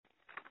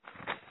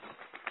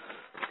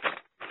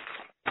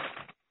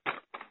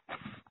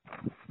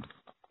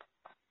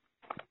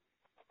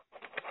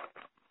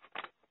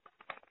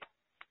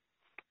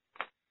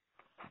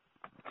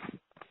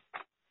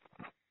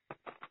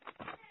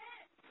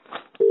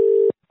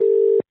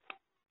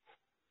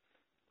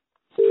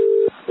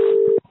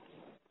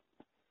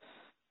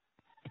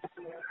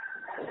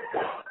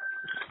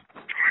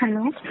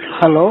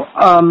Hello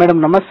madam,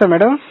 నమస్తే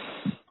madam.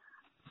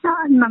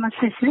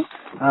 నమస్తే sir.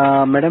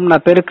 Madam, నా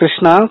పేరు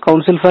Krishna,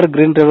 council for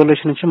green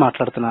revolution నుంచి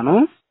మాట్లాడుతున్నాను.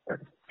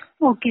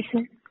 Okay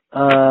sir.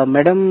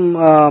 మేడం,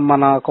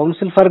 మన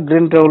కౌన్సిల్ ఫర్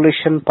గ్రీన్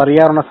రెవల్యూషన్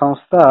పర్యావరణ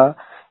సంస్థ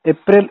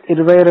ఏప్రిల్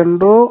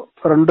 22,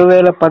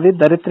 2010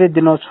 ధరిత్రి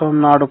దినోత్సవం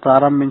నాడు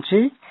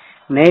ప్రారంభించి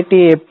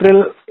నేటి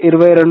ఏప్రిల్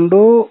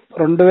 22,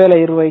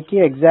 2020కి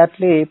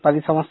ఎగ్జాక్ట్లీ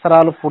 10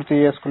 సంవత్సరాలు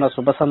పూర్తి చేసుకున్న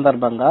శుభ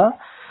సందర్భంగా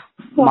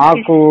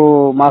మాకు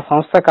మా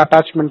సంస్థకు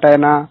అటాచ్మెంట్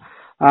అయిన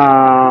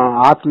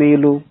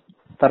ఆత్మీయులు,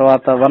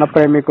 తర్వాత వన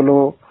ప్రేమికులు,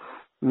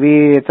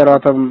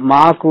 తర్వాత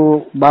మాకు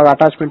బాగా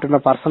అటాచ్మెంట్ ఉన్న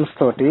పర్సన్స్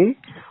తోటి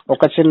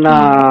ఒక చిన్న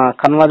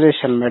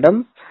కన్వర్జేషన్ మేడం.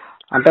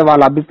 అంటే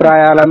వాళ్ళ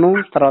అభిప్రాయాలను,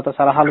 తర్వాత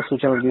సలహాలు,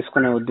 సూచనలు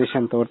తీసుకునే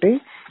ఉద్దేశంతో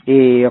ఈ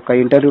యొక్క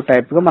ఇంటర్వ్యూ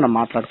టైప్ గా మనం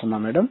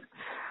మాట్లాడుతున్నాం మేడం.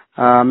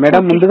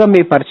 మేడం, ముందుగా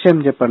మీ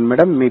పరిచయం చెప్పండి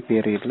మేడం. మీ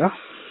పేరు ఇట్లా?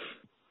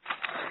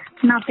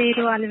 నా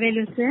పేరు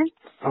అలివేలు సార్.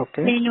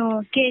 ఓకే. నేను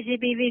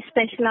KGBV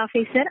special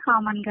officer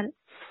Amangal.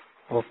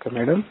 Okay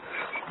madam.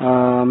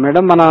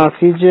 Madam, మన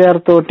CGR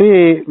తోటి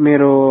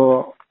మీరు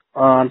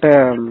అంటే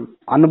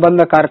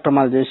అనుబంధ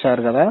కార్యక్రమాలు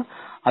చేశారు కదా,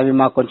 అవి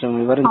మాకు కొంచెం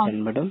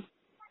వివరించండి మేడం.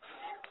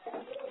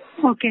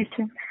 Okay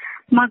sir.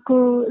 మాకు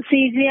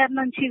CGR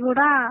నుంచి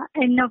కూడా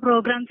ఎన్నో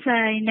ప్రోగ్రామ్స్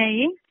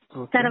అయినాయి.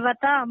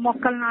 తర్వాత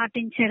మొక్కలు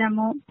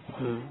నాటించడము,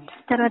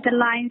 తర్వాత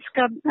లయన్స్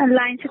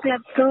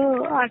క్లబ్ తో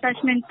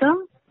అటాచ్మెంట్ తో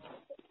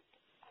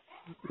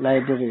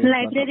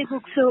లైబ్రరీ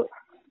బుక్స్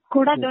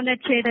కూడా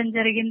డొనేట్ చేయడం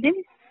జరిగింది.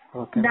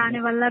 దాని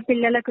వల్ల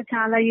పిల్లలకు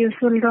చాలా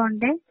యూస్ఫుల్ గా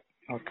ఉండే.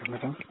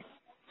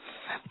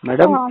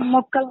 మేడం,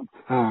 మొక్కలు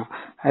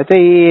అయితే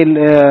ఈ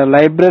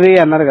లైబ్రరీ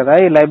అన్నారు కదా,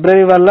 ఈ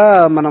లైబ్రరీ వల్ల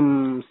మనం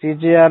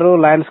CGR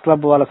లయన్స్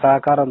క్లబ్ వాళ్ళ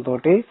సహకారంతో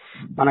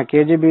మన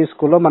KGBV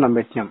స్కూల్లో మనం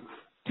పెట్టినాం.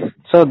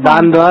 సో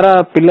దాని ద్వారా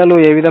పిల్లలు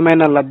ఏ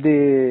విధమైన లబ్ధి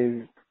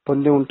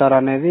పొంది ఉంటారు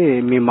అనేది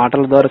మీ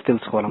మాటల ద్వారా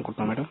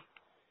తెలుసుకోవాలనుకుంటున్నాం మేడం.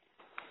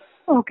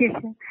 Okay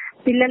sir.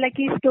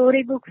 పిల్లలకి స్టోరీ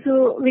బుక్స్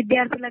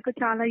విద్యార్థులకు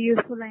చాలా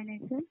యూస్ఫుల్ అయినాయి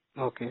సార్.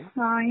 ఓకే.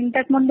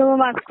 ఇంతకు ముందు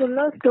మా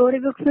స్కూల్లో స్టోరీ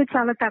బుక్స్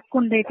చాలా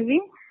తక్కువ ఉండేటివి.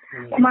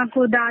 మాకు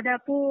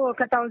దాదాపు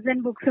 1000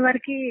 బుక్స్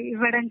వరకు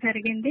ఇవ్వడం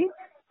జరిగింది.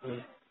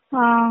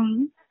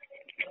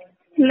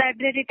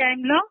 లైబ్రరీ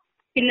టైంలో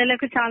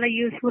పిల్లలకు చాలా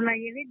యూస్ఫుల్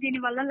అయ్యేది.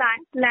 దీనివల్ల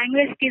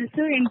లాంగ్వేజ్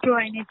స్కిల్స్ ఇంప్రూవ్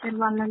అయినాయి సార్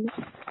వాళ్ళలో.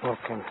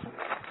 ఓకే.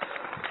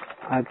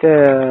 అయితే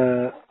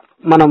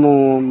మనము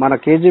మన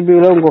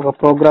KGBలో ఇంకొక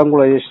ప్రోగ్రామ్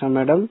కూడా చేసినాం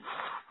మేడం.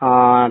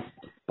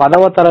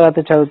 10వ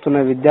తరగతి చదువుతున్న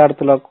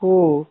విద్యార్థులకు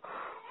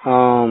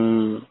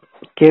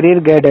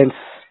కెరీర్ గైడెన్స్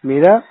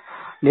మీద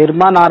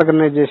నిర్మాణ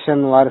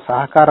ఆర్గనైజేషన్ వారి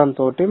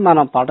సహకారంతో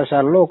మన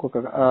పాఠశాలలో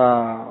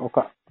ఒక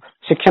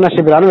శిక్షణ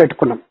శిబిరాలు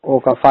పెట్టుకున్నాం.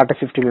 ఒక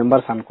 40-50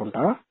 మెంబర్స్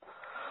అనుకుంటా.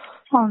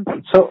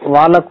 సో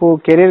వాళ్ళకు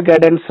కెరీర్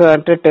గైడెన్స్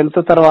అంటే 10th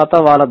తర్వాత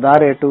వాళ్ళ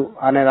దారి ఎటు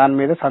అనే దాని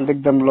మీద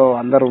సందిగ్ధంలో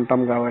అందరూ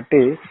ఉంటాం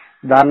కాబట్టి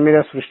దాని మీద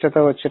సృష్టత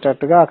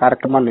వచ్చేటట్టుగా ఆ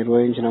కార్యక్రమాలు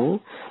నిర్వహించినాము.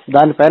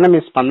 దానిపైన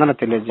మీ స్పందన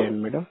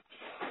తెలియజేయండి మేడం.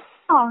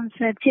 అవును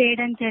సార్,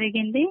 చేయడం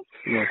జరిగింది.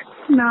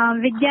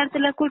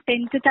 విద్యార్థులకు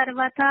 10th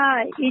తర్వాత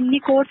ఎన్ని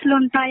కోర్సులు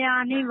ఉంటాయా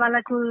అని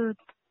వాళ్ళకు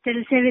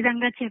తెలిసే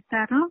విధంగా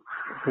చెప్పారు.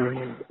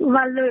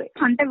 వాళ్ళు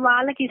అంటే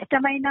వాళ్ళకి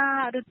ఇష్టమైన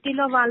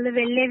వృత్తిలో వాళ్ళు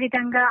వెళ్లే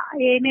విధంగా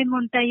ఏమేమి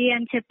ఉంటాయి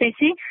అని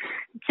చెప్పేసి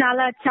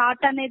చాలా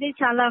చార్ట్ అనేది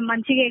చాలా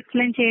మంచిగా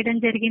ఎక్స్ప్లెయిన్ చేయడం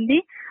జరిగింది.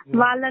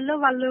 వాళ్ళలో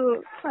వాళ్ళు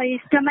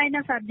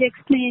ఇష్టమైన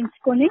సబ్జెక్ట్స్ ని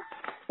ఎంచుకొని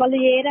వాళ్ళు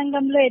ఏ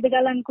రంగంలో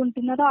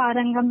ఎదగాలనుకుంటున్నారో ఆ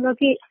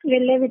రంగంలోకి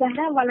వెళ్లే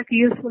విధంగా వాళ్ళకి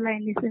యూస్ఫుల్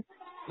అయింది సార్.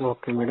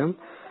 Okay madam.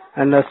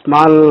 అండ్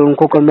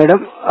ఇంకొక మేడం,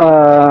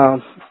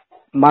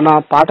 మన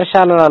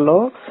పాఠశాలలో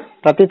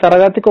ప్రతి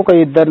తరగతికి ఒక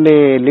 2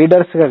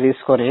 లీడర్స్ గా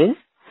తీసుకొని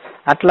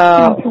అట్లా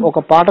ఒక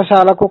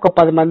పాఠశాలకు ఒక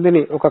 10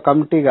 మందిని ఒక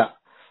కమిటీగా,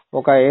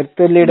 ఒక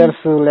ఎర్త్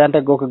లీడర్స్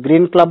లేదంటే ఒక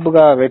గ్రీన్ క్లబ్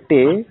గా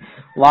పెట్టి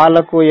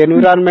వాళ్లకు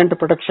ఎన్విరాన్మెంట్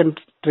ప్రొటెక్షన్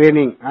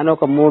ట్రైనింగ్ అని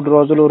ఒక 3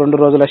 రోజులు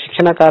 2 రోజుల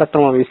శిక్షణ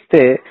కార్యక్రమం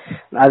ఇస్తే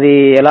అది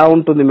ఎలా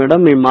ఉంటుంది మేడం?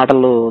 మీ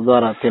మాటల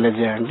ద్వారా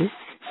తెలియజేయండి.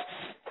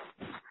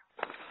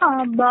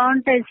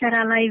 బాగుంటాయి సార్.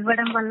 అలా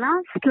ఇవ్వడం వల్ల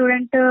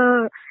స్టూడెంట్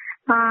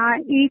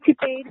ఈచ్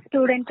పెయిడ్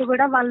స్టూడెంట్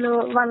కూడా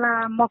వాళ్ళ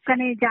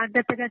మొక్కని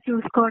జాగ్రత్తగా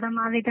చూసుకోవడం,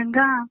 ఆ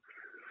విధంగా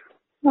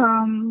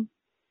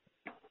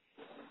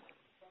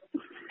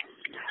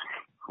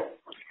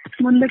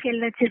ముందుకు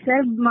వెళ్ళొచ్చు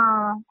సార్.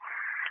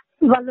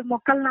 వాళ్ళు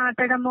మొక్కలు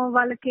నాటడము,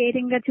 వాళ్ళు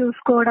కేరింగ్ గా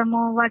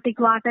చూసుకోవడము,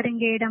 వాటికి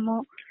వాటరింగ్ వేయడము,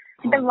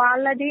 అంటే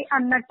వాళ్ళది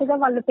అన్నట్టుగా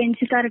వాళ్ళు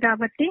పెంచుతారు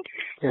కాబట్టి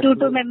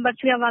 2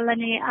 మెంబర్స్ గా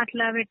వాళ్ళని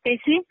అట్లా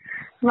పెట్టేసి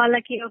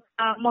వాళ్ళకి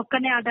ఒక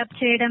మొక్కని అడాప్ట్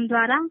చేయడం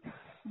ద్వారా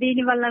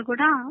దీని వల్ల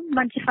కూడా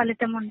మంచి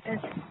ఫలితం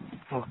ఉంటుంది.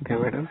 Okay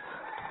madam.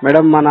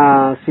 మేడం, మన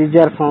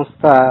CGR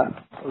సంస్థ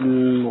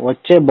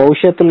వచ్చే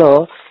భవిష్యత్తులో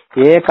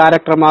ఏ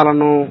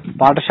కార్యక్రమాలను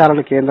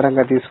పాఠశాలను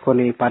కేంద్రంగా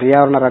తీసుకొని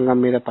పర్యావరణ రంగం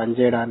మీద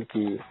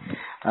పనిచేయడానికి,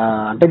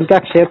 అంటే ఇంకా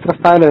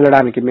క్షేత్రస్థాయిలో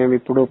వెళ్ళడానికి, మేము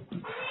ఇప్పుడు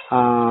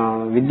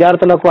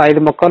విద్యార్థులకు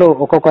 5 మొక్కలు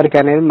ఒక్కొక్కరికి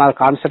అనేది మా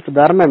కాన్సెప్ట్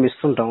ద్వారా మేము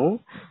ఇస్తుంటాము.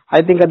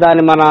 అయితే ఇంకా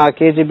దాన్ని మన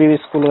KGBV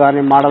స్కూల్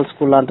కానీ మోడల్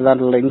స్కూల్ లాంటి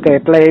దాంట్లో ఇంకా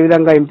ఎట్లా ఏ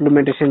విధంగా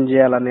ఇంప్లిమెంటేషన్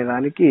చేయాలనే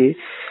దానికి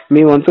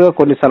మీ వంతుగా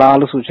కొన్ని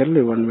సలహాలు సూచనలు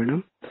ఇవ్వండి మేడం.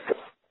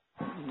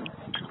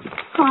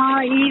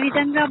 ఈ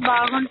విధంగా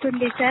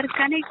బాగుంటుంది సార్.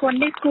 కానీ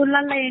కొన్ని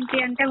స్కూళ్ళల్లో ఏంటి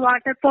అంటే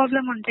వాటర్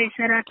ప్రాబ్లం ఉంటాయి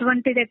సార్.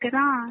 అటువంటి దగ్గర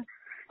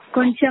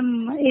కొంచెం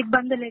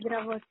ఇబ్బందులు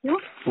ఎదురవ్వచ్చు.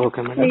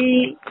 ఈ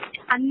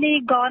అన్ని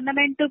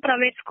గవర్నమెంట్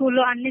ప్రైవేట్ స్కూల్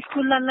అన్ని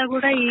స్కూళ్ళల్లో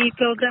కూడా ఈ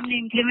ప్రోగ్రామ్ ని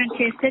ఇంప్లిమెంట్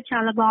చేస్తే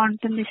చాలా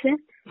బాగుంటుంది సార్.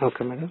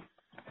 Okay madam.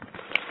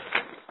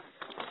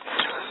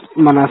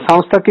 మన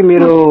సంస్థకి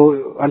మీరు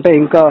అంటే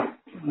ఇంకా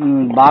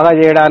బాగా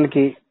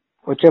చేయడానికి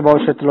వచ్చే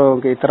భవిష్యత్తులో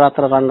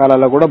ఇతరత్ర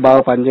రంగాలలో కూడా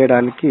బాగా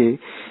పనిచేయడానికి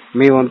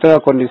మీ వంతుగా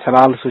కొన్ని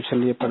సలహాలు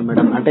సూచనలు చెప్పండి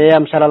మేడం. అంటే ఏ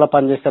అంశాలలో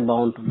పనిచేస్తే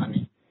బాగుంటుందని.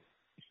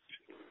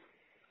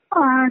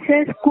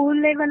 సార్ స్కూల్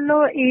లెవెల్లో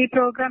ఈ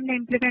ప్రోగ్రామ్ ని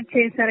ఇంప్లిమెంట్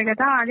చేశారు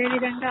కదా, అదే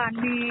విధంగా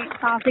అన్ని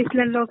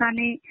ఆఫీసులలో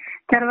కానీ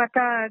తర్వాత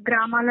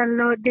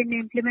గ్రామాలలో దీన్ని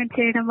ఇంప్లిమెంట్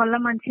చేయడం వల్ల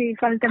మంచి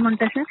ఫలితం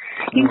ఉంటుంది సార్.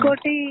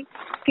 ఇంకోటి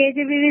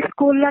కేజీబీవీ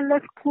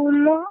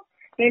స్కూల్లో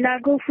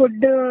ఎలాగో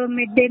ఫుడ్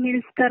మిడ్ డే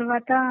మీల్స్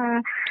తర్వాత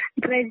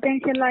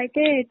రెసిడెన్షియల్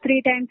అయితే 3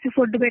 times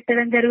ఫుడ్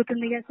పెట్టడం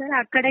జరుగుతుంది కదా సార్.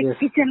 అక్కడ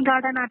కిచెన్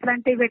గార్డెన్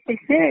అట్లాంటివి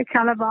పెట్టిస్తే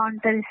చాలా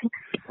బాగుంటది sir.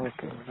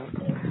 Okay madam.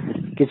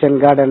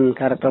 Kitchen garden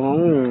కార్యక్రమం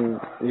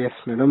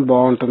ఎస్ మేడం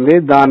బాగుంటుంది.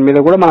 దాని మీద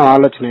కూడా మనం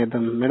ఆలోచన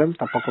చేద్దాం మేడం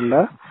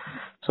తప్పకుండా.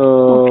 సో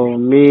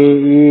మీ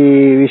ఈ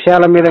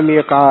విషయాల మీద మీ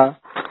యొక్క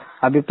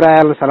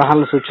అభిప్రాయాలు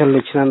సలహాలు సూచనలు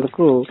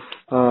ఇచ్చినందుకు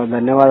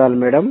ధన్యవాదాలు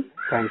madam.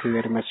 Thank you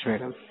very much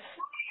madam.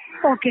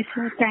 Okay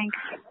sir,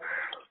 thanks.